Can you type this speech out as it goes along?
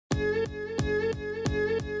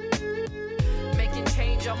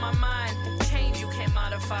on my mind. Change you can't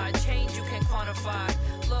modify, change you can't quantify.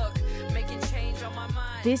 Look, making change on my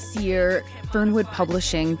mind. This year, Thirtywood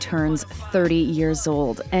Publishing turns 30 years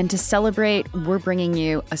old. And to celebrate, we're bringing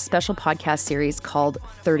you a special podcast series called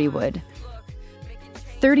Thirtywood.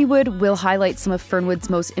 Thirtywood will highlight some of Fernwood's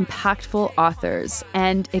most impactful authors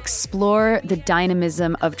and explore the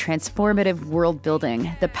dynamism of transformative world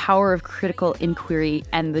building, the power of critical inquiry,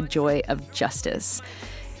 and the joy of justice.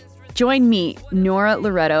 Join me, Nora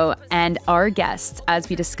Loretto, and our guests as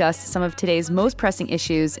we discuss some of today's most pressing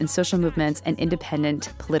issues in social movements and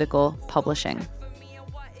independent political publishing.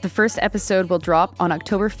 The first episode will drop on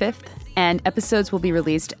October 5th, and episodes will be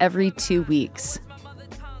released every 2 weeks.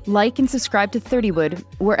 Like and subscribe to Thirtywood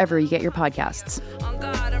wherever you get your podcasts.